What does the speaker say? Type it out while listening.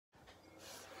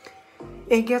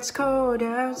It gets cold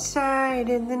outside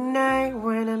in the night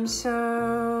when I'm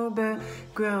sober,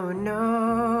 growing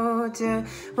older.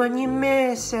 When you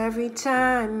miss every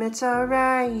time, it's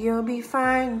alright, you'll be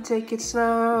fine. Take it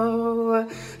slow,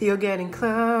 you're getting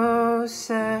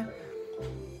closer.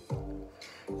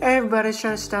 Everybody's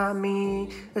trying to stop me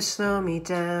or slow me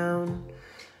down.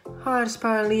 Hardest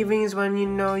part of leaving is when you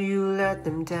know you let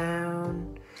them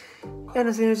down.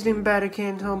 Anything that's doing better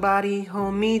can't nobody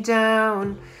hold me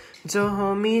down. Don't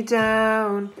hold me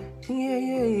down.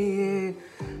 Yeah.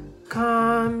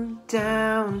 Calm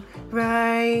down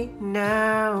right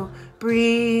now.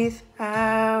 Breathe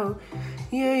out.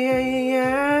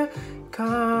 Yeah.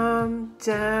 Calm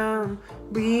down.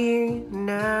 Breathe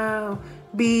now.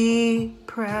 Be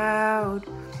proud.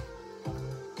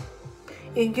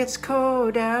 It gets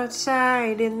cold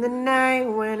outside in the night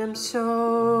when I'm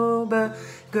sober,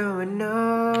 growing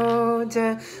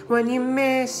older. When you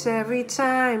miss every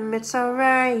time, it's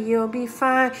alright, you'll be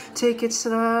fine. Take it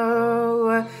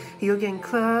slower, you're getting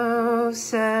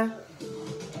closer.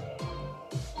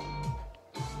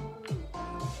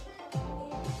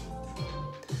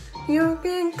 You're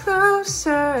getting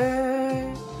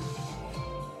closer.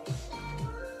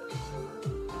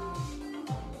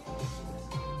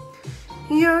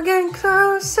 You're getting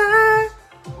closer.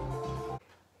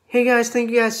 Hey guys, thank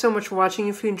you guys so much for watching.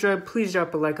 If you enjoyed, please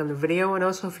drop a like on the video. And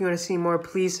also, if you want to see more,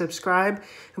 please subscribe.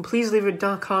 And please leave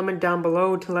a comment down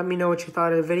below to let me know what you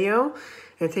thought of the video.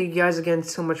 And thank you guys again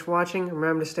so much for watching.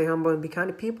 Remember to stay humble and be kind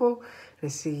to people. And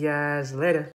see you guys later.